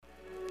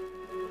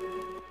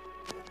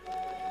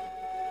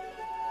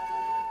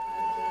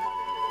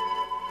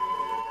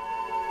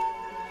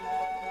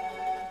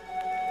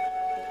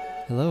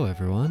Hello,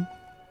 everyone.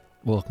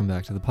 Welcome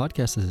back to the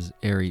podcast. This is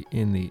Ari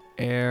in the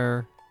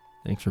Air.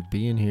 Thanks for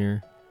being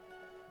here.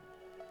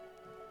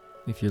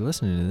 If you're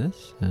listening to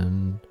this,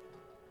 and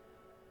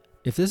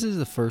if this is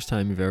the first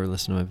time you've ever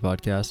listened to my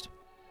podcast,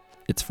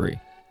 it's free,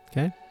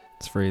 okay?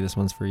 It's free. This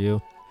one's for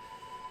you.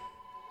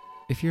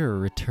 If you're a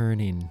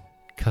returning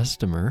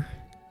customer,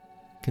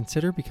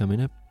 consider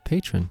becoming a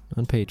patron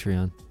on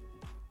Patreon.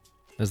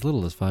 As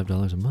little as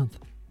 $5 a month.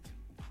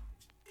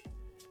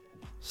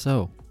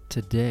 So,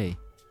 today,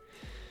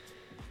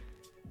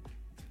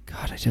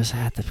 God, I just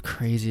had the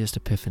craziest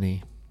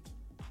epiphany.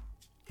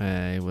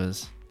 I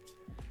was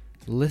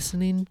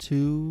listening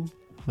to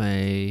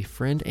my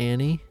friend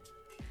Annie.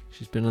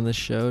 She's been on this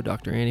show,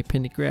 Dr. Annie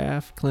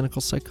Pendergraph,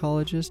 clinical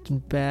psychologist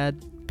and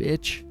bad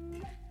bitch.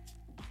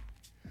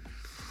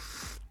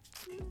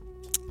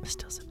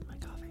 Still sipping my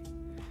coffee.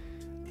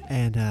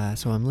 And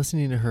so I'm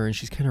listening to her, and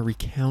she's kind of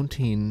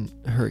recounting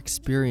her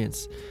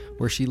experience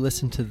where she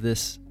listened to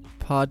this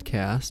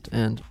podcast,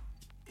 and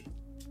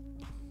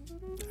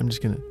I'm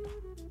just going to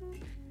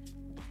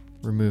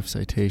remove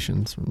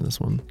citations from this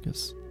one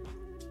because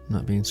I'm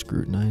not being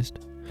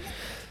scrutinized.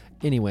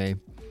 Anyway,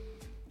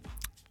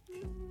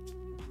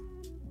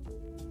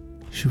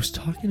 she was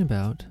talking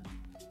about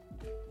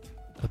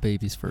a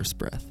baby's first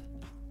breath.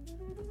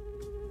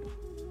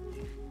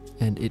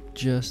 And it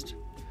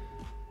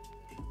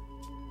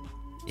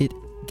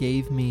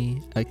gave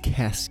me a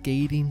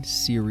cascading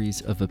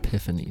series of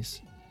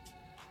epiphanies.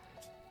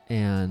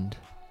 And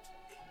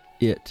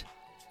it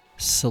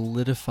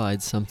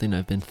solidified something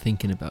I've been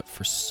thinking about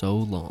for so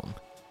long.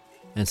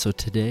 And so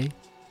today,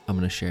 I'm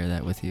going to share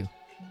that with you.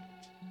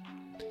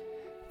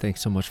 Thanks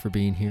so much for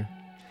being here.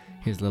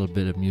 Here's a little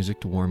bit of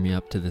music to warm me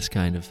up to this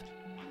kind of,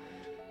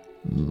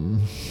 I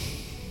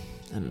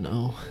don't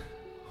know,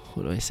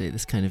 what do I say?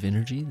 This kind of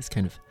energy, this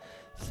kind of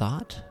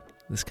thought,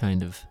 this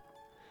kind of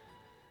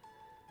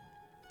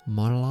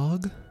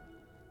monologue.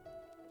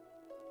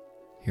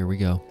 Here we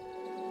go.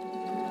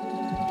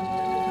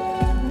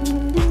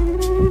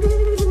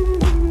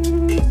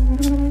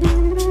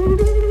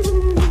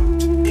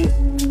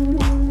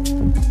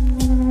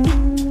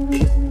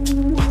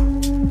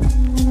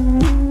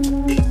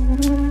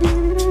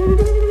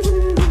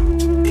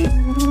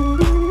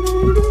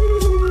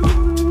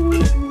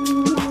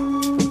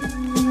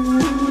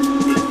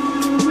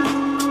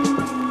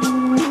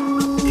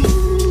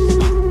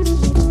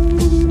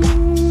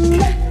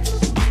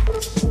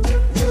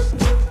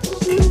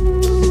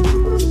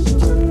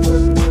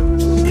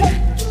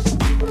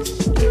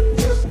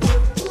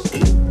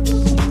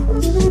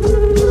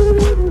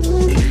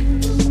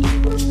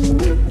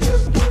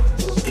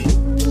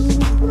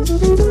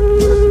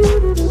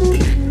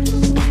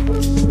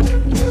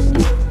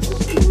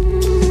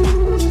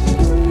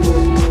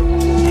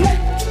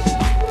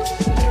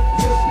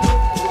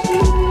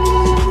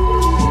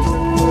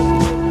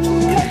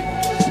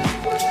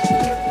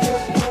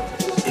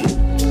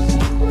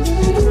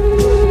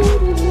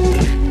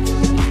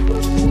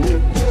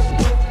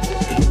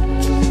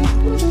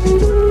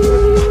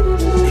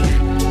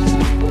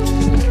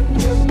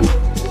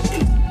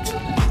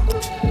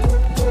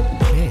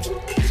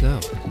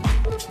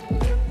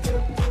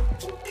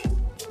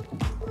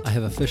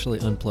 Officially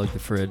unplug the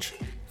fridge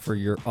for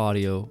your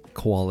audio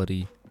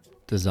quality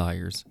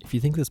desires. If you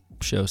think this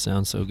show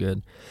sounds so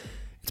good,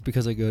 it's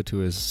because I go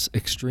to as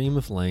extreme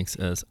of lengths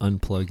as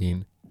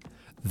unplugging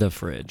the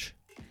fridge.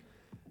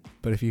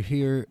 But if you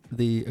hear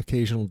the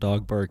occasional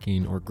dog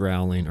barking or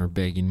growling or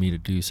begging me to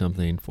do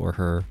something for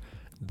her,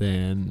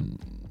 then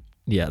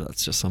yeah,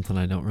 that's just something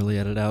I don't really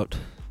edit out.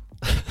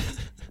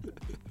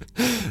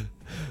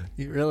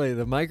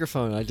 The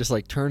microphone, I just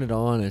turn it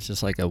on. It's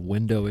just like a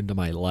window into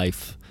my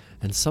life.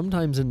 And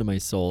sometimes into my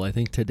soul. I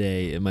think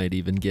today it might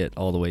even get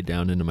all the way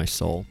down into my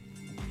soul.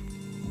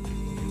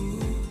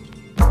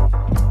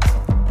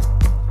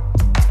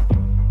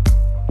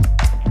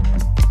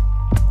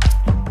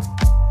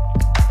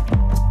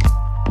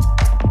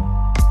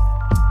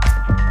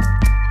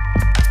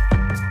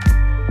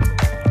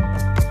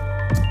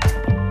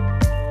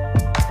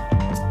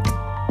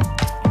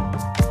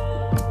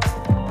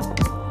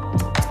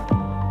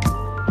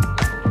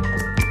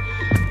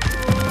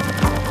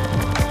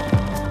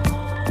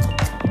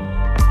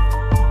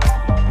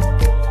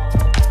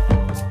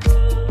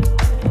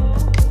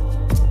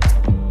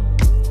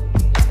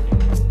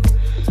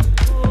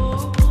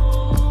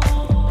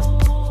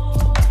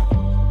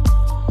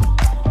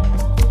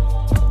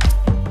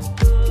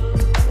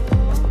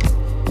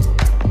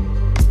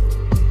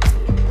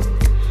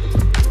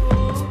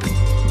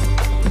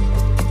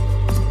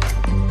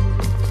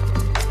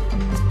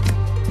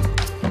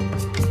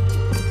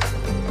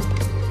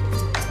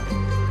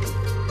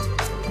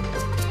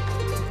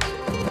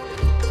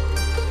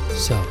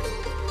 So,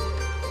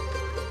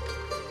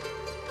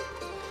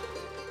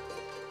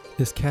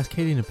 this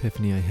cascading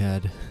epiphany I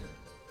had,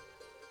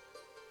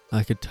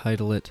 I could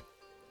title it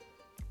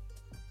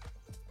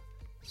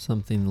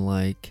something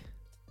like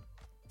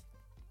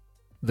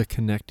The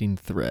Connecting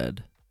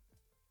Thread.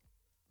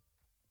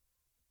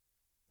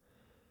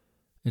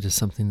 It is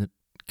something that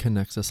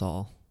connects us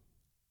all.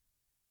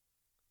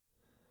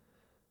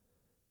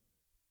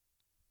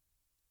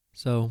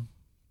 So,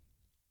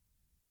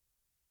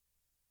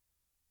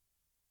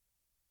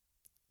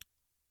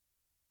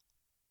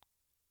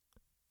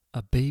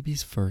 a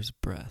baby's first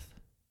breath.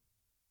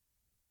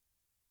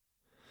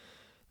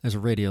 There's a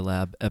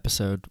Radiolab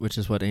episode, which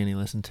is what Annie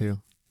listened to.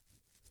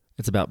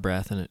 It's about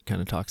breath, and it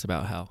kind of talks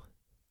about how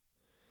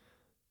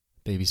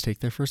babies take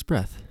their first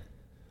breath.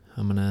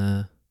 I'm going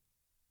to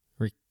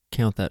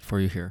recount that for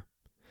you here.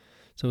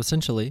 So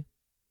essentially,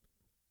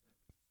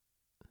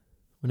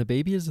 when a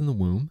baby is in the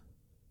womb,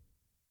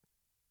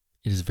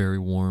 it is very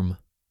warm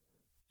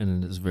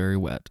and it is very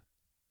wet.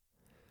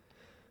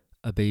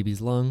 A baby's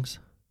lungs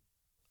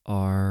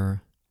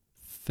are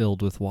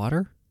filled with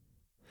water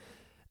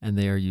and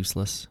they are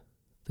useless.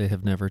 They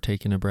have never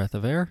taken a breath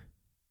of air,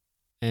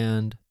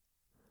 and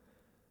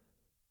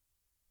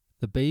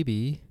the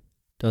baby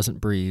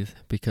doesn't breathe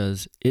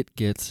because it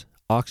gets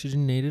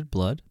oxygenated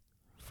blood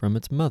from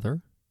its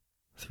mother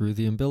through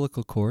the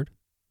umbilical cord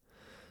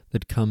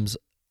that comes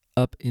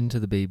up into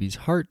the baby's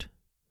heart,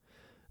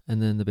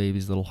 and then the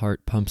baby's little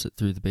heart pumps it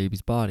through the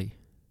baby's body.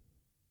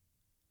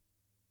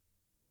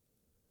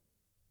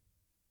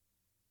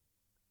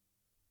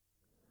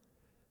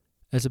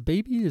 As a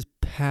baby is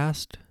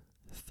passed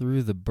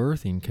through the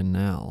birthing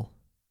canal,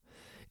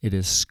 it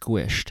is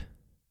squished.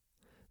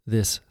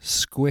 This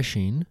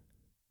squishing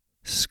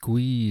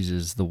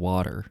squeezes the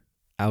water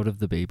out of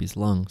the baby's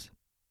lungs.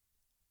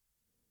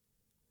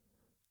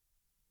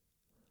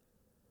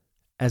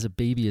 As a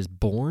baby is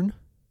born,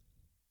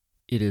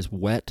 it is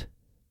wet,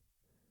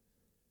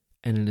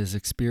 and it is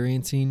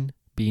experiencing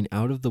being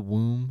out of the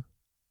womb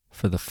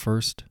for the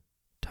first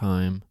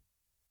time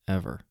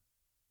ever.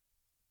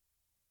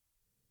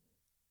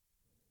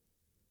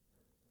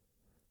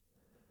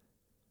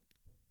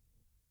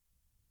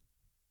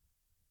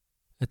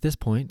 At this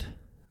point,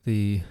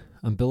 the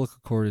umbilical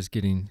cord is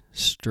getting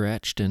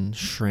stretched and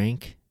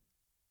shrank.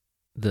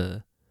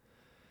 The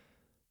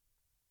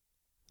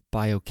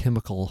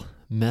biochemical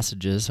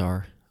messages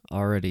are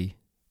already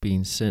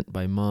being sent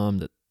by mom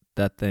that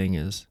that thing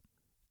is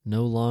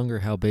no longer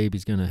how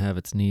baby's going to have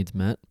its needs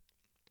met.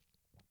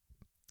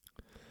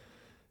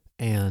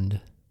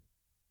 And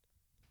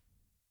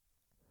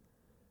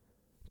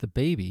the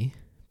baby,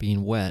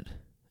 being wet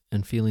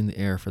and feeling the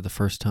air for the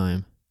first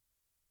time,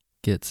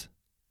 gets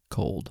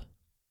cold.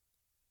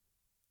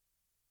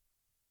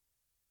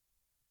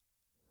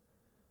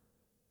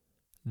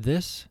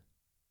 This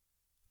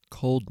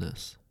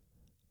coldness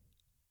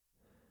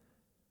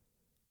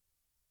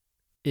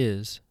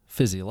is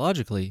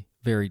physiologically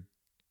very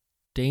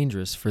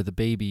dangerous for the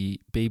baby.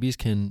 Babies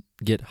can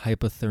get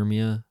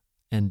hypothermia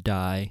and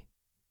die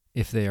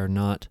if they are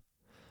not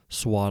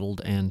swaddled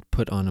and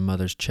put on a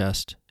mother's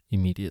chest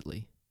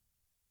immediately.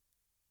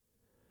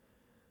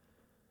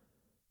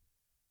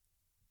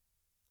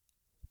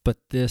 But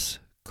this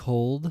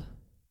cold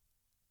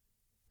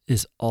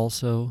is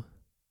also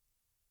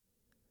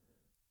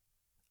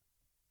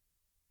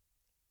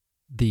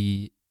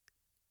the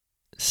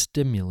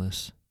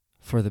stimulus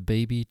for the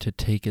baby to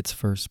take its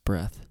first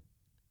breath.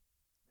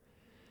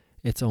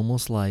 It's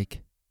almost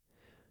like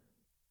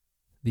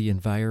the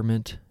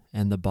environment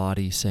and the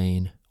body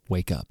saying,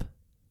 "Wake up.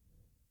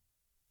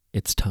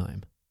 It's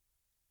time."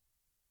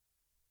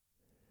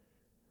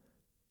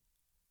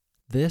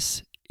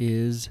 This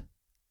is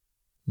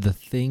the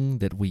thing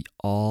that we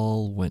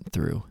all went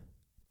through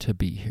to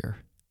be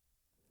here.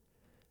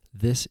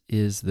 This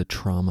is the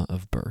trauma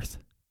of birth.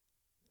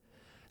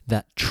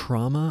 That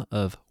trauma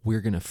of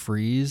we're going to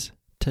freeze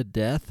to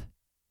death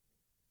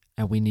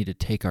and we need to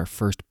take our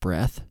first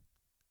breath.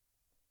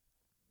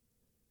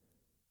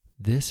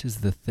 This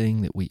is the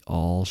thing that we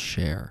all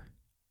share.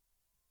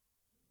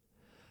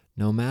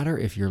 No matter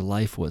if your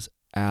life was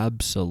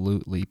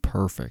absolutely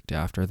perfect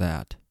after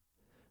that,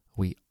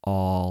 we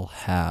all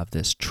have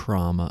this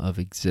trauma of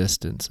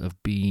existence,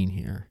 of being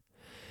here.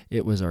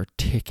 It was our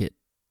ticket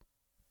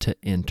to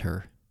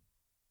enter.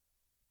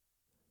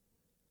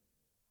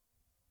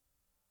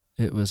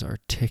 It was our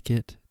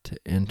ticket to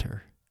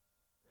enter.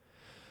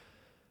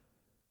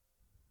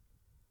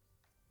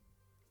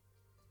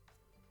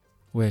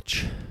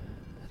 Which,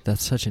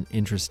 that's such an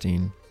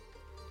interesting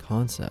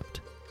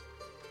concept.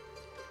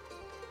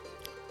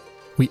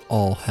 We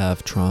all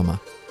have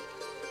trauma.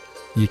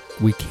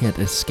 We can't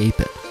escape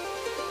it.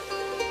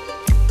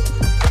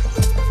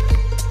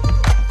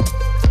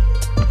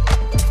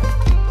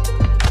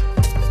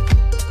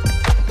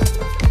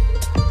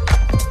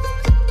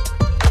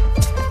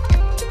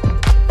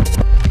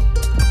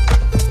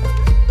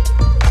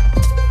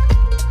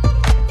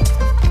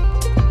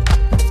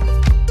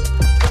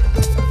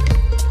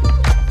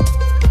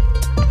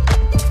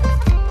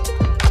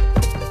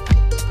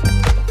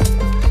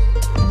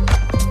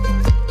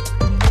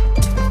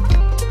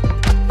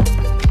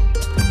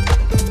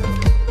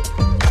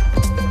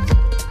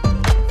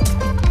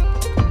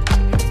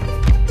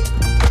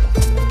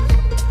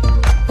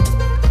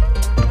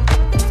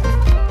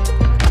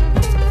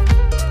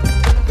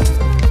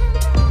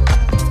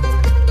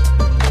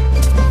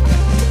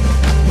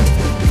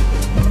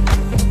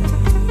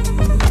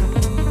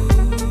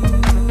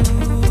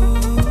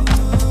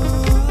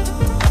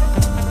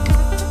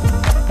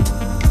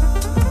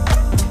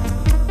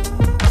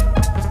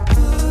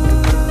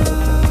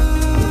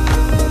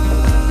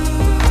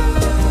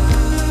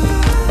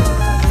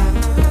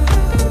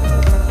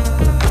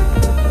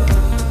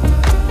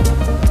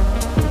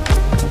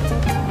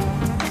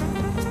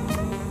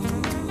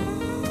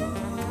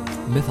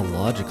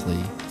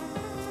 mythologically,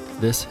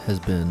 this has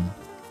been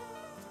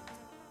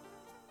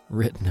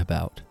written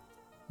about.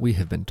 We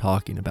have been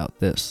talking about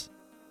this,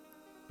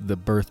 the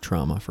birth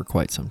trauma, for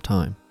quite some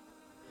time.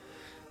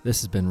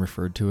 This has been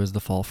referred to as the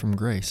fall from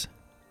grace.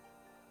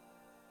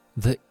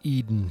 The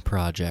Eden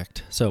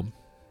Project. So,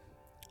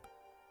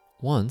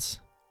 once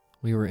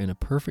we were in a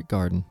perfect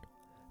garden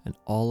and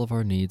all of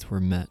our needs were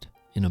met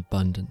in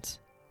abundance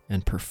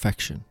and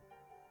perfection.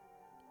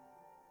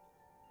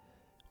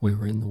 We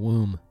were in the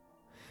womb.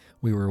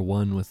 We were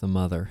one with the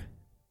mother.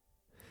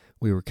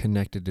 We were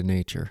connected to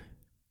nature.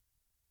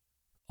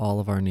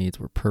 All of our needs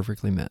were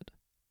perfectly met.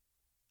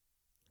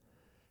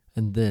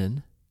 And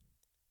then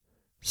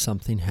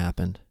something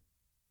happened.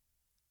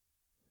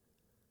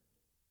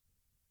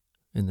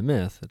 In the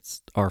myth,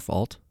 it's our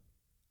fault.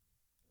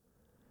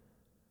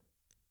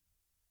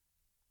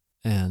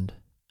 And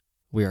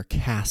we are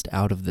cast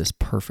out of this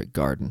perfect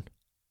garden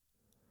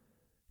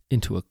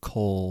into a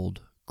cold,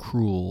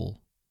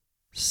 cruel,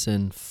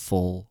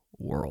 sinful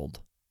world.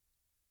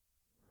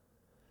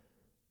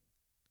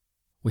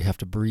 We have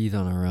to breathe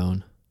on our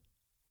own.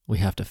 We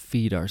have to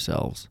feed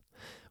ourselves.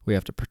 We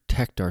have to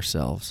protect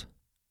ourselves.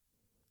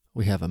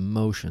 We have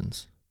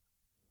emotions.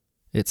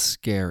 It's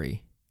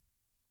scary.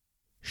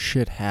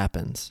 Shit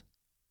happens.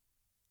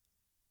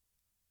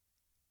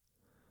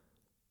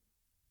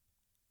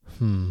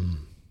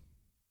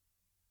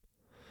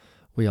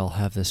 We all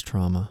have this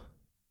trauma,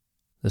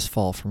 this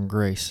fall from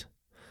grace.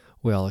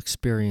 We all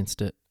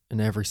experienced it in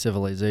every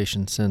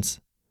civilization since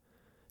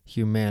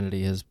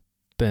humanity has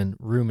been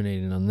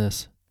ruminating on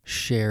this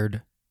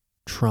shared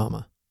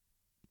trauma.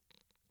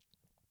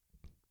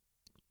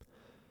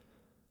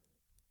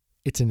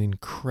 It's an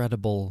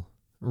incredible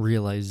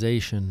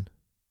realization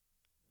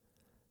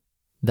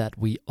that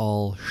we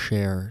all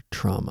share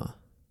trauma.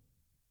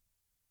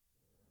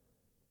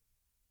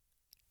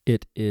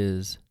 It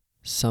is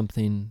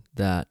something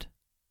that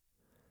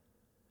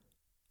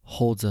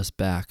holds us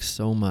back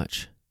so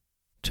much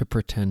to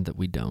pretend that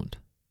we don't.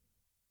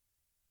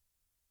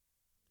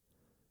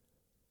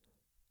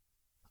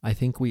 I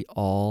think we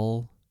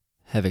all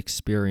have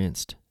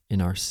experienced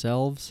in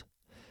ourselves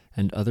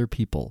and other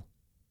people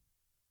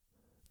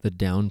the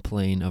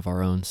downplaying of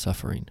our own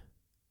suffering,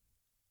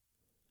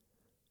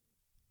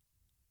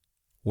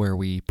 where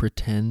we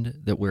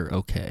pretend that we're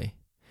okay,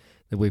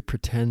 that we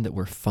pretend that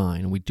we're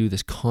fine. And we do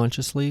this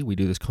consciously, we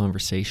do this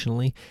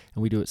conversationally,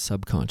 and we do it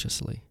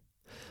subconsciously.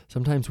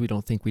 Sometimes we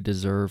don't think we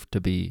deserve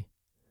to be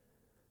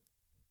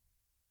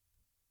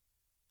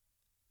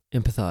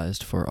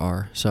empathized for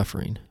our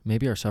suffering.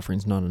 Maybe our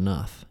suffering's not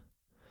enough.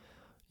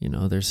 You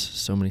know, there's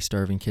so many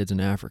starving kids in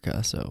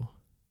Africa, so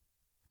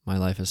my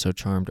life is so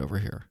charmed over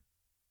here.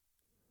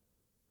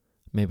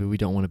 Maybe we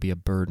don't want to be a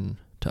burden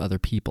to other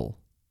people.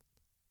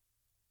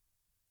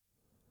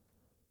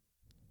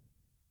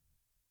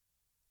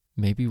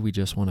 Maybe we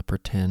just want to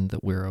pretend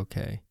that we're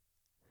okay.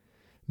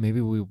 Maybe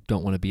we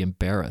don't want to be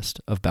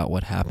embarrassed about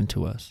what happened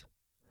to us.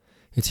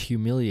 It's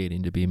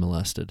humiliating to be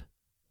molested,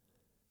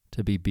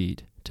 to be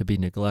beat, to be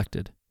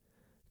neglected,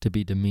 to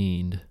be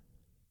demeaned.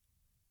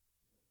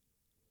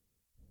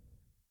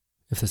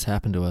 If this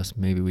happened to us,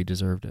 maybe we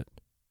deserved it.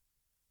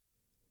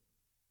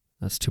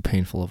 That's too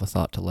painful of a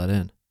thought to let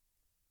in.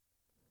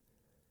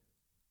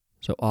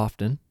 So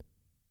often,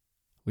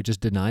 we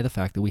just deny the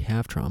fact that we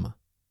have trauma.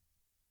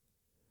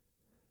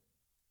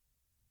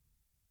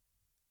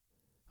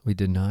 We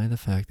deny the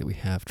fact that we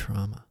have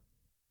trauma.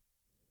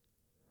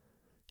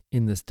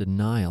 In this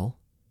denial,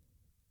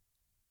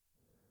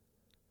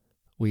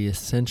 we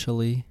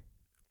essentially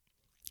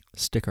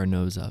stick our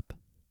nose up.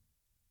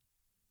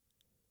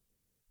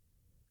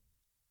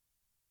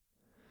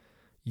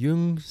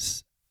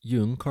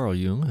 Carl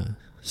Jung, a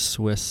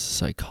Swiss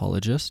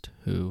psychologist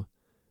who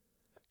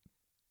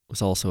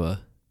was also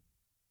a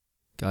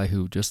guy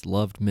who just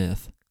loved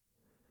myth,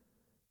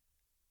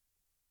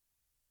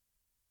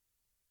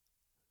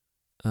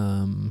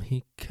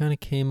 he kind of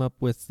came up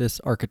with this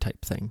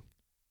archetype thing.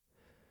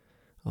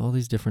 All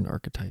these different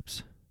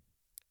archetypes.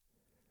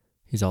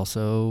 He's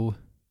also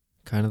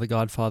kind of the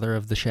godfather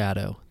of the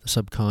shadow, the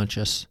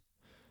subconscious.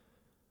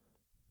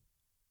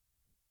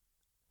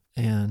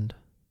 And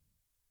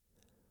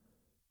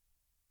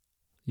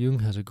Jung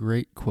has a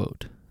great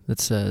quote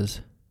that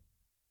says,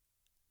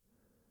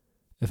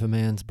 "If a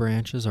man's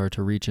branches are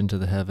to reach into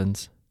the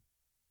heavens,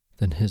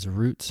 then his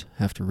roots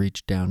have to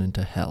reach down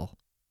into hell."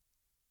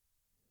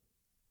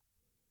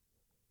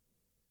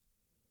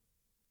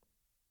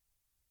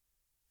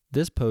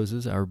 This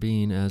poses our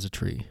being as a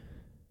tree.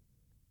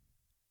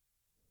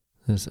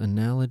 This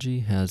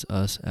analogy has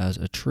us as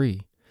a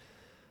tree.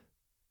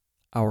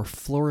 Our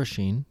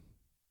flourishing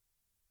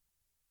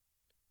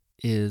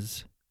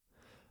is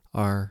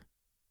our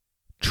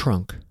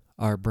trunk,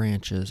 our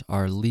branches,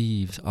 our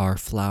leaves, our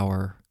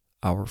flower,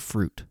 our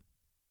fruit.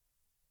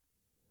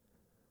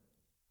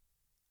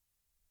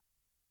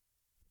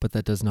 But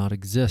that does not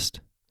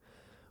exist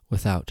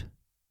without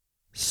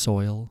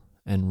soil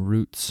and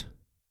roots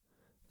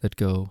that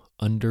go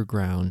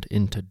underground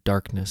into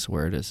darkness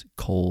where it is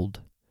cold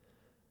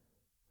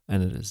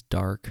and it is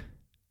dark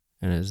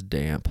and is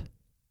damp.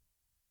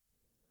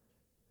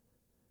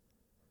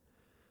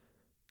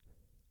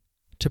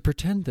 To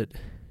pretend that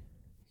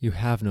you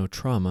have no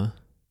trauma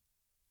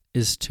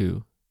is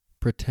to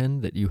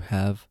pretend that you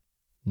have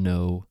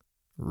no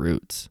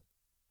roots.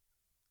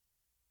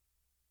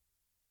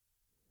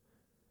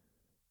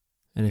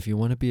 And if you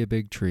want to be a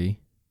big tree,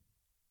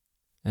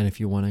 and if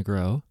you want to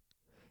grow,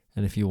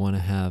 and if you want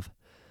to have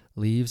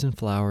leaves and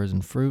flowers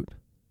and fruit,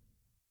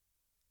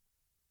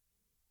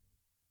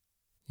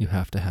 you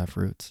have to have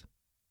roots.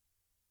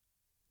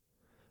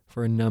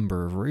 For a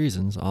number of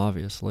reasons,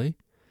 obviously.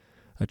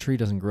 A tree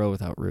doesn't grow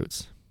without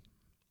roots.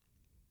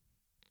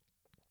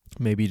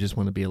 Maybe you just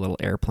want to be a little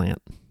air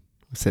plant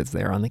who sits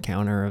there on the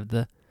counter of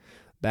the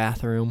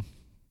bathroom.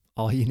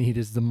 All you need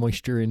is the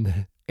moisture in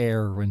the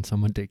air when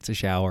someone takes a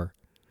shower.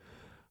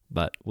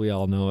 But we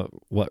all know at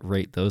what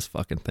rate those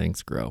fucking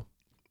things grow.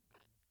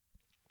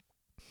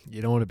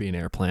 You don't want to be an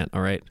air plant,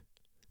 all right?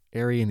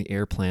 Airy in the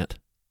air plant.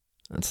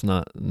 That's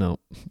not, nope.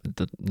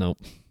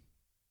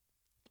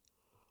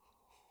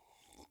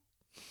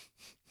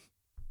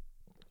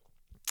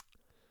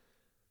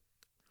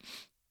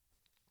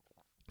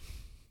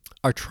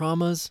 Our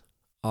traumas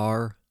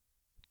are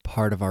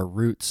part of our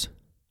roots.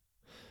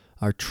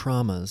 Our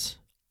traumas,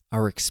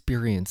 our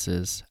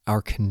experiences,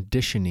 our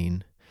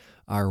conditioning,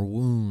 our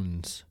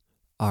wounds,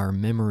 our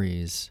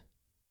memories,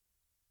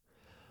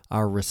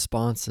 our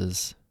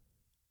responses,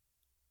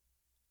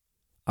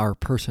 our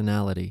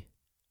personality.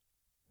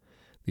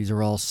 These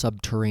are all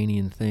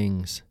subterranean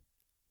things.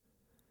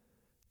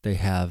 They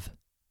have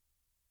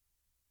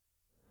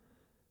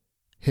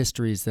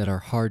histories that are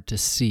hard to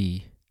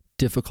see,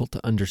 difficult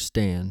to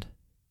understand.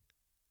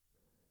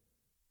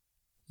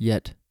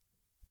 Yet,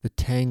 the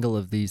tangle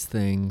of these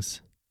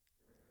things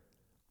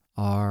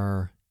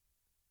are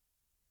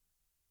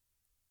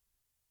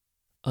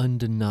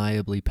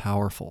undeniably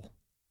powerful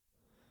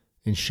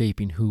in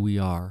shaping who we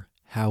are,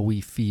 how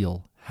we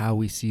feel, how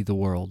we see the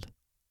world.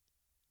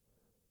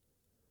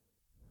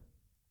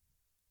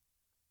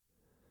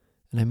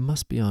 And I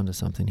must be onto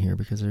something here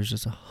because there's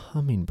just a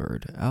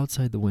hummingbird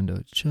outside the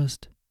window.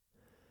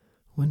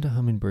 When do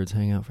hummingbirds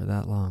hang out for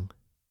that long?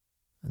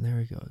 And there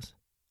he goes.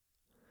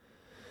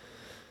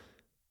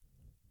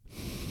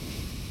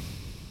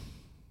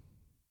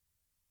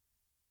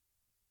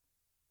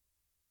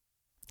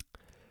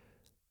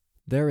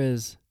 There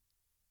is,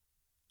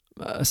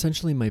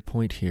 essentially my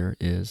point here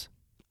is,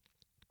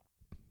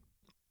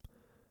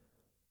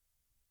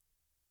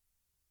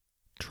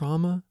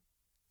 trauma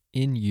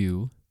in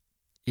you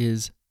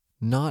is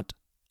not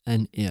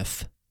an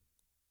if.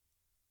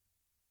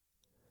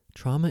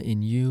 Trauma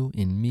in you,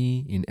 in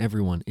me, in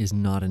everyone is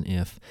not an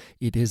if.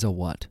 It is a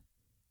what.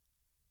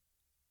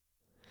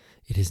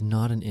 It is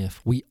not an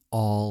if. We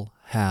all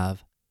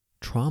have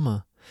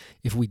trauma.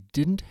 If we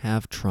didn't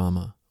have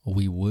trauma,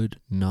 we would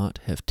not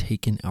have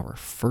taken our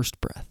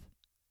first breath.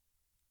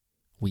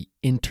 We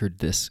entered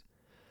this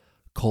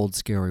cold,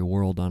 scary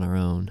world on our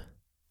own.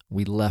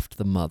 We left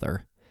the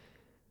mother.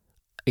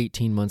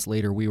 18 months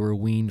later, we were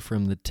weaned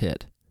from the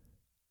tit.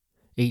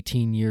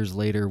 18 years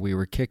later, we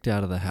were kicked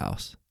out of the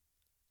house.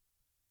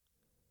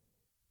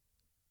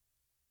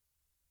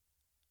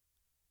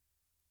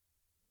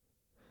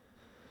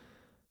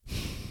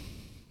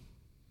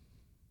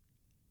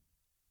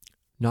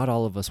 Not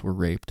all of us were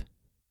raped.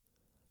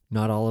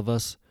 Not all of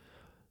us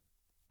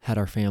had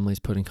our families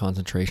put in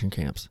concentration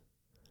camps.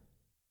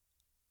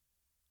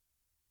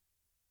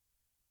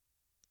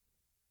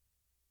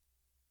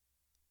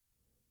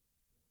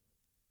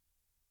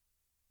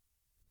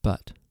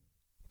 But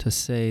to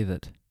say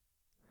that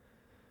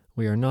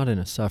we are not in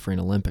a suffering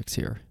Olympics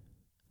here,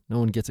 no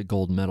one gets a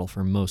gold medal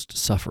for most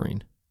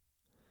suffering,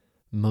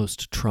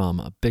 most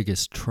trauma,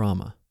 biggest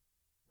trauma.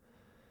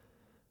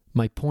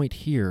 My point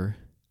here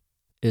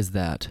is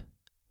that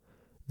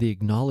the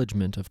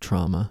acknowledgement of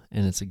trauma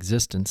and its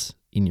existence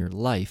in your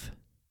life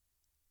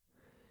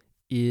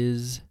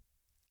is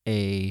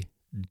a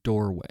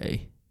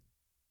doorway.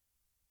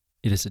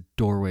 It is a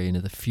doorway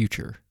into the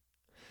future.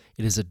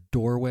 It is a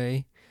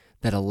doorway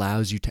that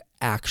allows you to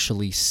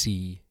actually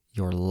see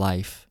your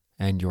life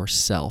and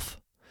yourself.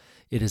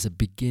 It is a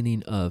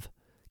beginning of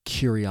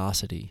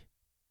curiosity.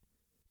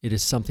 It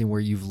is something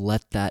where you've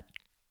let that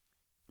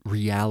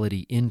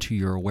reality into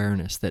your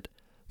awareness that,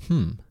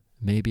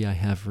 maybe I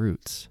have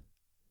roots.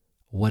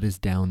 What is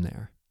down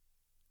there?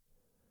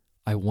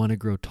 I want to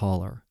grow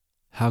taller.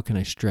 How can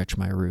I stretch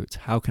my roots?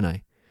 How can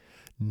I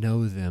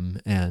know them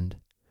and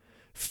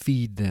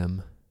feed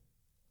them?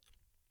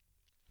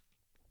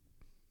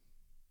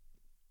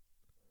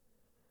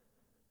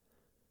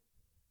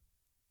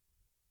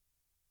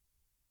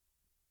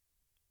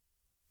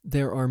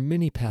 There are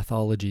many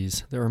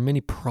pathologies, there are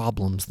many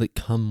problems that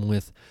come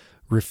with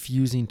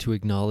refusing to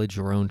acknowledge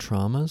your own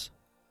traumas.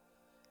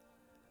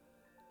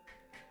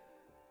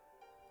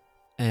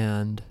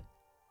 And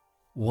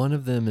one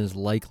of them is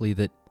likely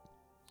that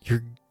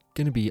you're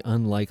going to be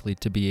unlikely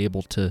to be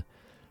able to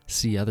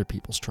see other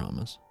people's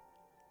traumas.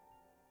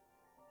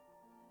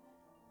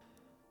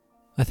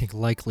 I think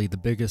likely the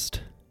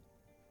biggest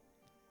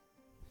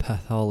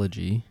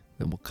pathology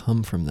that will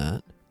come from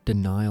that,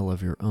 denial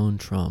of your own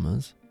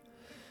traumas,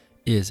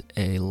 is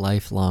a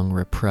lifelong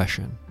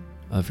repression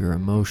of your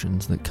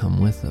emotions that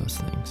come with those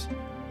things.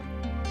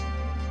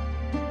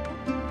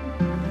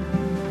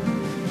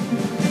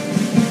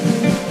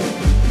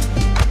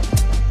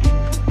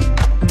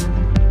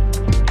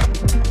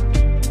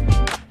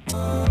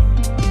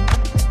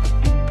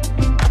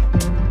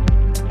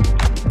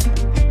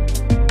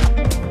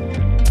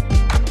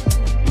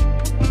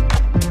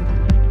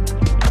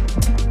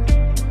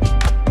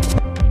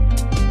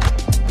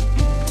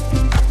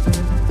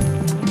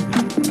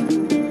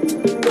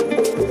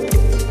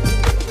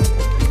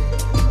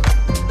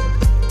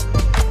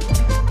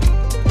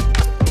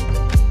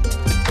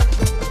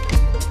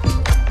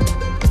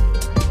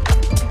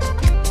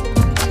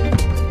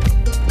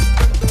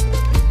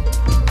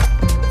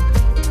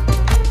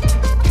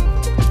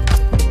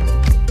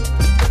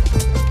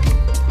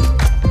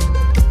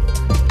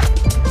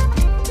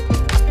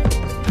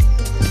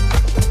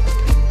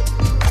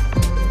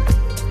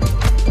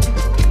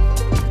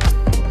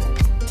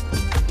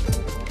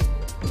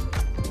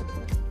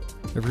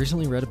 I've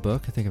recently read a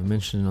book, I think I've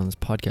mentioned it on this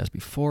podcast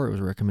before. It was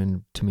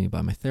recommended to me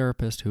by my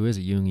therapist, who is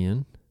a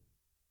Jungian.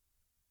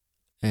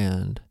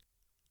 And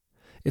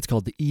it's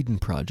called The Eden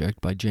Project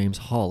by James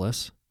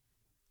Hollis.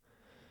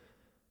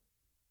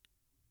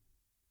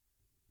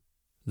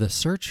 The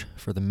Search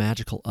for the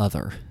Magical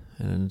Other.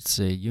 And it's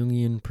a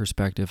Jungian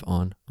perspective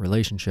on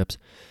relationships.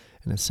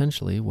 And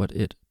essentially what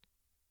it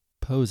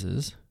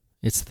poses,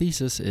 its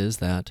thesis is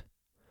that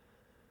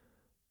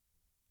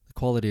the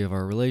quality of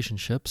our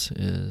relationships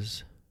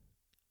is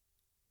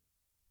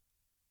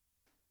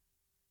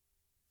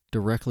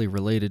directly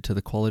related to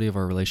the quality of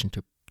our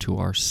relationship to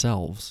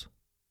ourselves,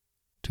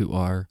 to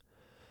our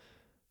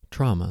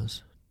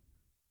traumas,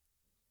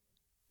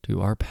 to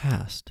our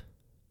past.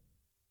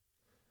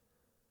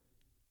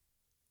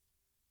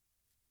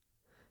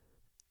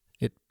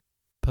 It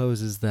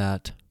poses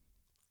that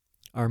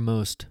our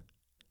most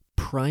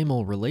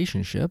primal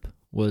relationship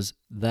was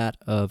that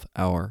of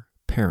our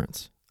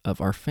parents,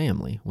 of our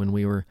family, when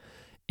we were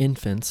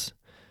infants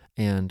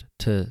and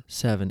to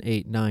 7,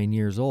 8, 9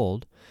 years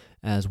old,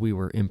 as we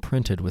were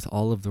imprinted with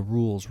all of the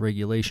rules,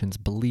 regulations,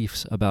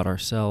 beliefs about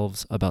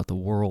ourselves, about the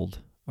world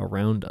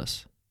around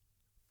us.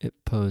 It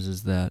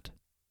poses that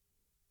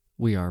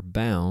we are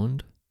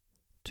bound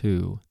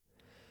to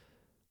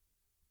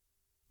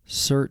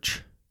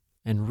search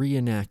and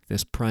reenact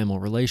this primal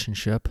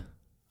relationship,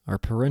 our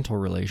parental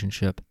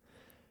relationship,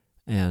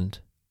 and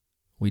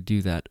we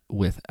do that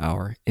with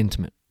our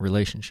intimate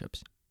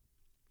relationships.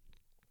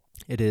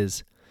 It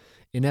is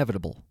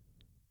inevitable,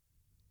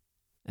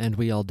 and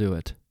we all do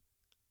it.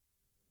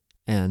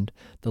 And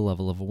the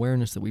level of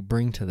awareness that we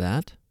bring to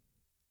that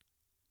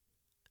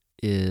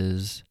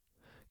is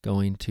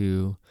going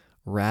to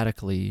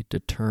radically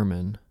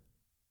determine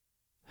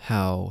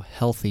how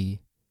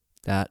healthy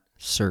that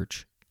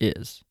search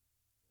is.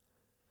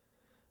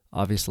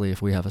 Obviously,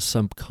 if we have a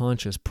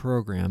subconscious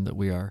program that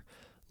we are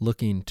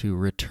looking to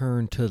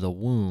return to the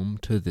womb,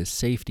 to the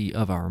safety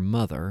of our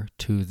mother,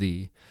 to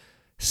the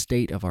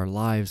state of our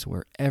lives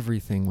where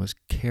everything was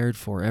cared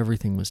for,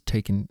 everything was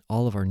taken,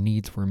 all of our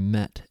needs were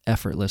met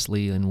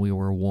effortlessly, and we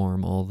were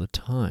warm all the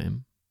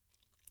time,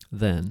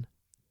 then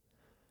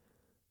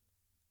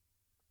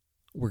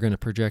we're going to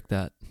project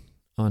that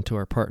onto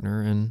our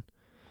partner in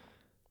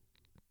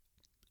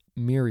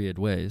myriad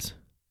ways.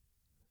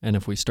 And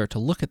if we start to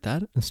look at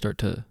that and start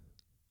to,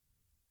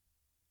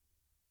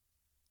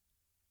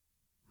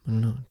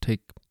 take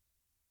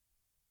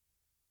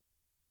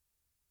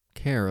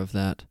care of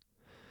that,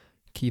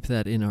 keep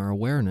that in our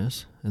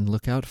awareness and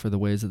look out for the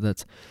ways that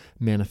that's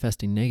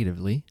manifesting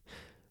negatively,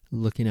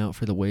 looking out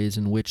for the ways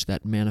in which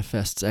that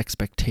manifests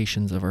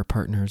expectations of our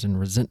partners and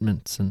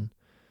resentments and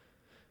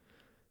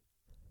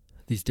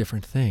these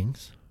different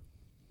things.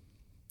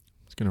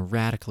 It's going to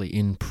radically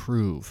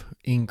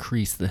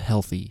increase the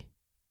healthiness,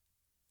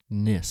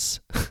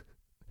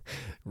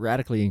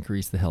 radically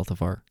increase the health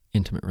of our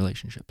intimate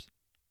relationships.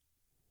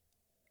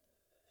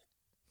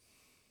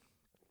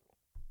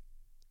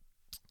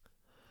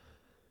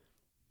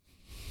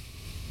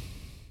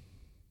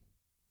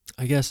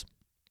 I guess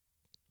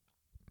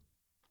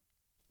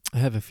I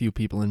have a few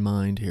people in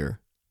mind here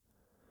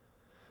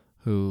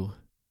who,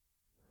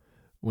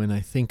 when I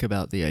think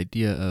about the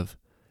idea of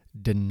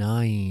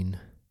denying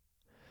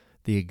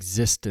the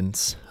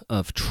existence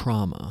of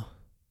trauma,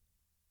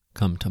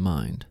 come to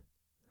mind.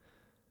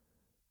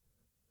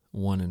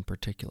 One in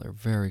particular,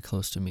 very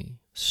close to me,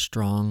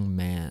 strong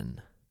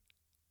man.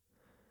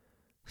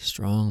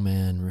 Strong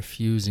man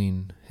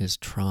refusing his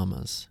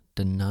traumas,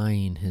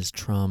 denying his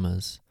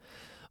traumas,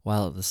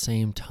 while at the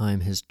same time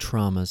his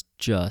traumas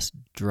just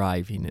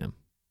driving him.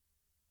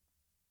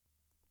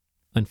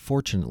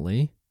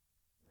 Unfortunately,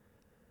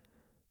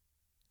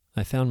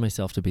 I found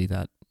myself to be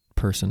that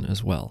person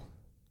as well,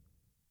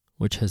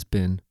 which has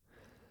been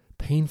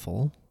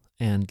painful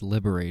and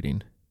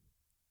liberating.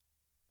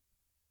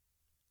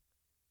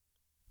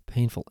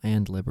 Painful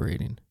and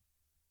liberating.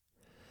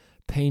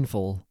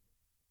 Painful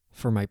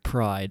for my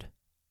pride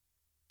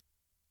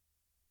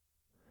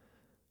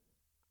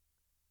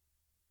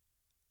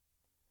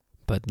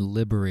but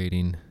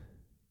liberating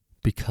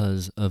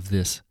because of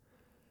this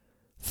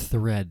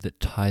thread that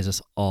ties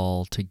us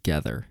all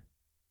together.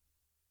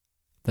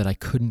 That I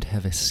couldn't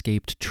have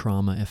escaped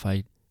trauma if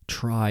I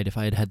tried, if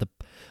I had had the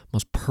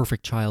most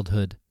perfect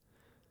childhood.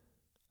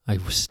 I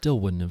still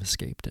wouldn't have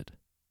escaped it.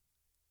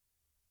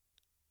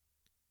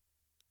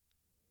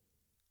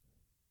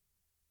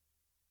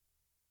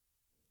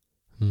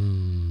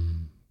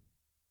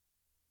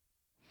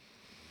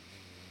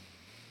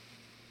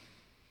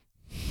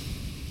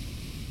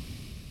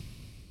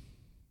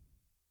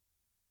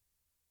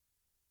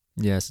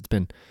 Yes, it's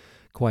been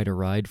quite a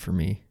ride for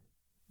me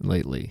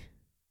lately.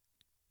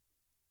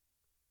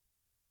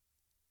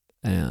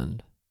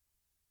 And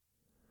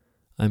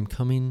I'm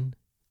coming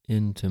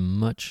into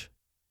much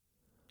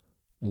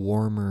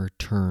warmer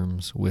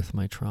terms with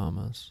my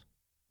traumas.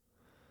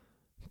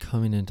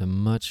 Coming into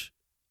much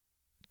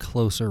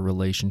closer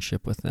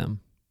relationship with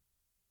them.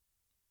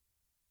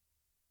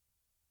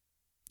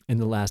 In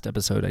the last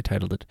episode, I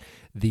titled it,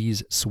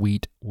 These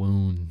Sweet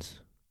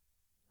Wounds.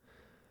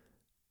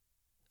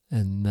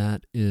 And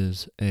that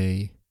is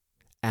a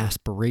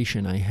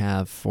aspiration I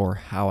have for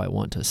how I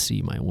want to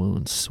see my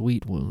wounds,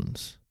 sweet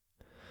wounds.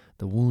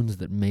 The wounds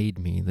that made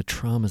me, the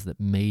traumas that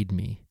made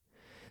me.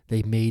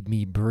 They made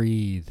me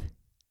breathe.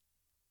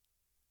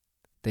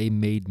 They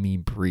made me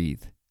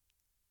breathe.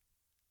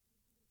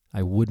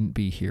 I wouldn't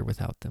be here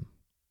without them.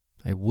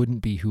 I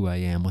wouldn't be who I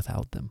am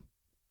without them.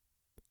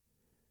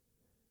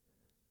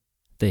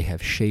 They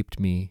have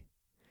shaped me.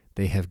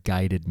 They have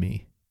guided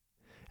me.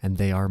 And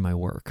they are my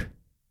work.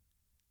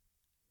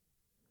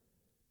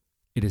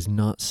 It is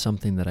not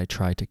something that I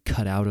try to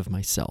cut out of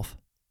myself.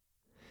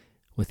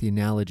 With the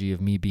analogy of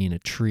me being a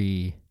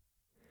tree,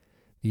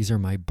 these are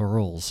my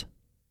burls.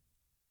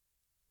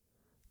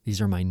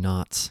 These are my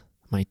knots,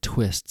 my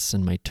twists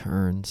and my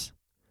turns.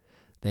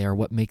 They are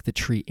what make the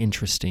tree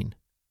interesting.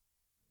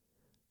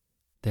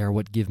 They are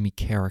what give me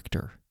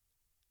character.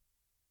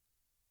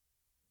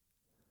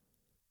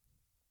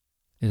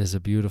 It is a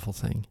beautiful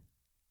thing.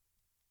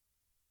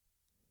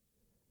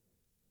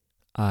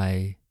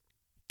 I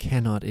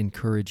cannot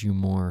encourage you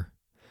more,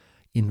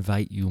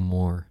 invite you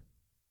more.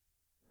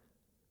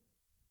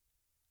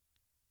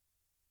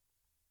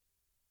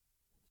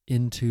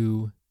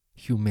 Into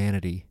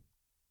humanity.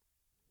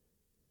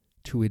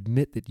 To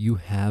admit that you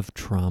have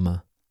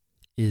trauma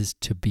is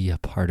to be a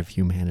part of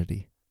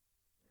humanity.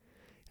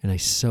 And I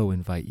so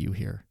invite you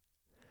here.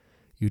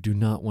 You do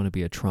not want to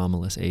be a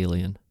traumaless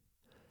alien.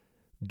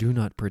 Do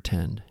not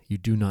pretend. You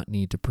do not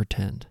need to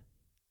pretend.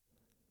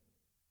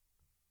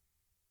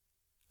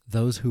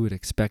 Those who would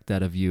expect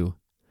that of you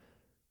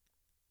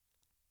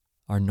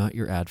are not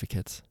your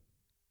advocates.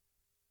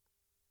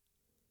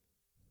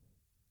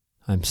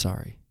 I'm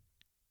sorry.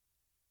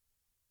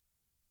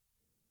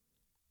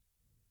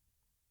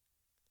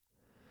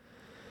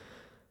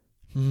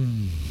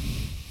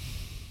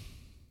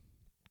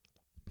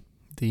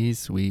 These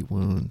sweet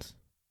wounds.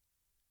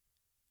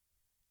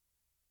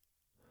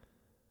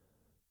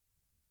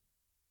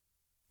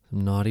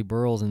 Some naughty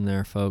burls in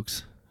there,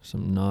 folks.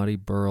 Some naughty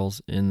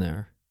burls in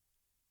there.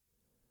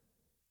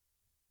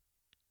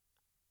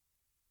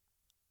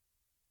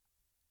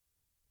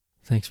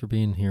 Thanks for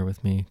being here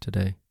with me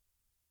today.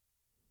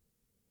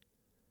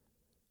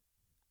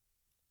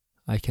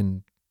 I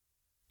can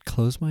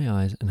close my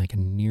eyes and I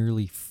can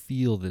nearly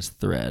feel this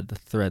thread, the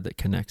thread that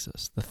connects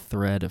us, the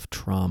thread of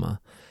trauma,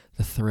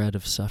 the thread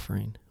of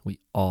suffering. We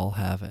all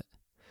have it.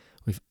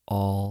 We've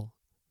all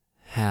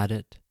had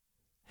it,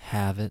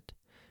 have it.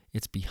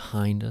 It's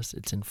behind us.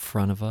 It's in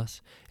front of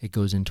us. It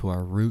goes into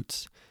our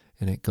roots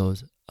and it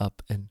goes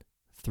up and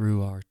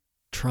through our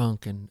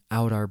trunk and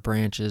out our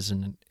branches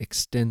and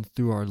extend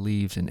through our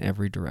leaves in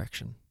every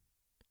direction.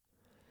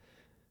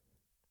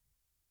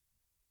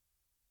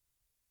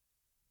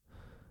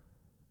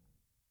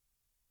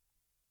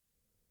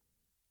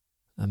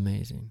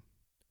 Amazing.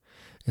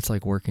 It's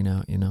like working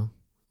out, you know?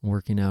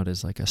 Working out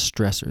is like a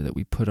stressor that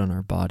we put on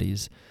our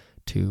bodies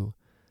to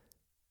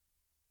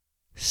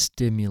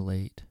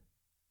stimulate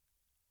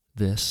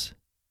this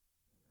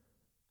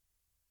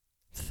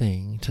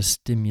thing, to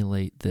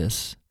stimulate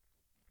this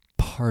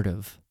part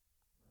of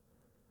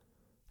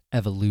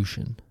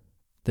evolution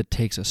that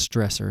takes a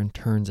stressor and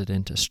turns it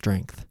into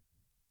strength.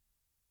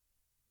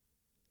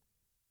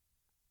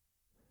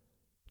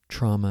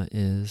 Trauma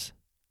is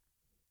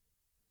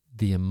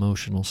the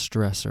emotional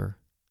stressor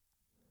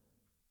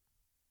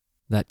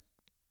that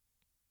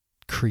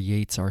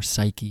creates our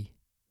psyche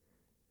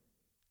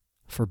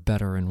for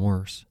better and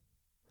worse.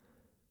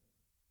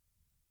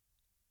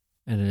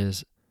 And it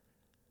is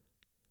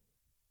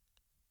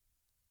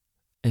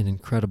an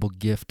incredible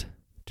gift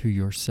to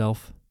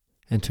yourself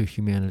and to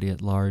humanity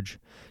at large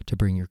to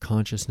bring your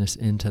consciousness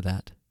into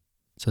that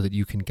so that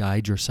you can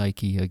guide your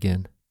psyche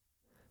again,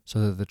 so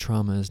that the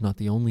trauma is not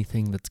the only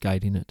thing that's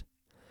guiding it,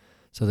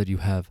 so that you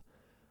have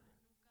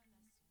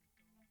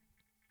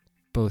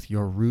both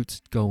your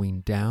roots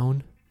going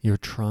down, your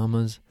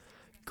traumas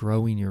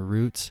growing your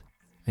roots,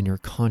 and your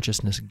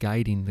consciousness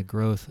guiding the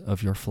growth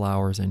of your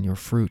flowers and your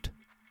fruit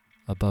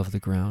above the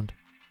ground.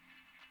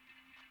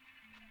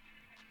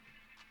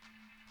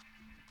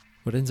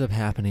 what ends up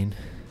happening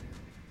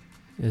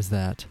is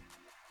that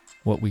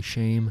what we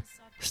shame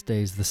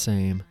stays the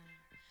same.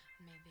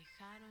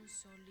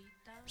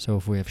 So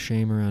if we have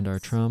shame around our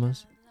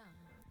traumas,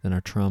 then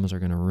our traumas are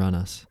going to run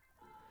us,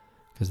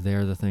 because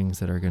they're the things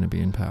that are going to be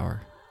in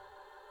power.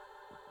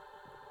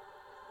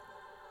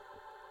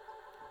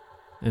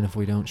 And if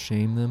we don't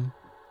shame them,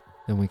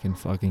 then we can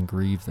fucking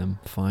grieve them,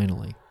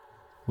 finally.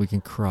 We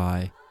can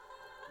cry,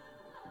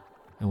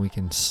 and we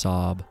can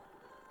sob,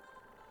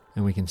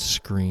 and we can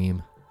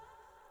scream,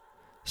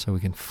 so we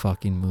can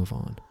fucking move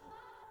on.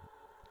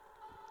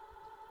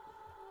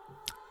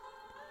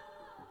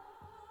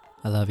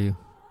 I love you.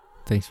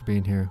 Thanks for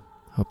being here.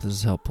 Hope this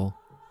is helpful.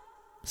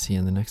 See you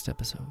in the next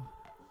episode.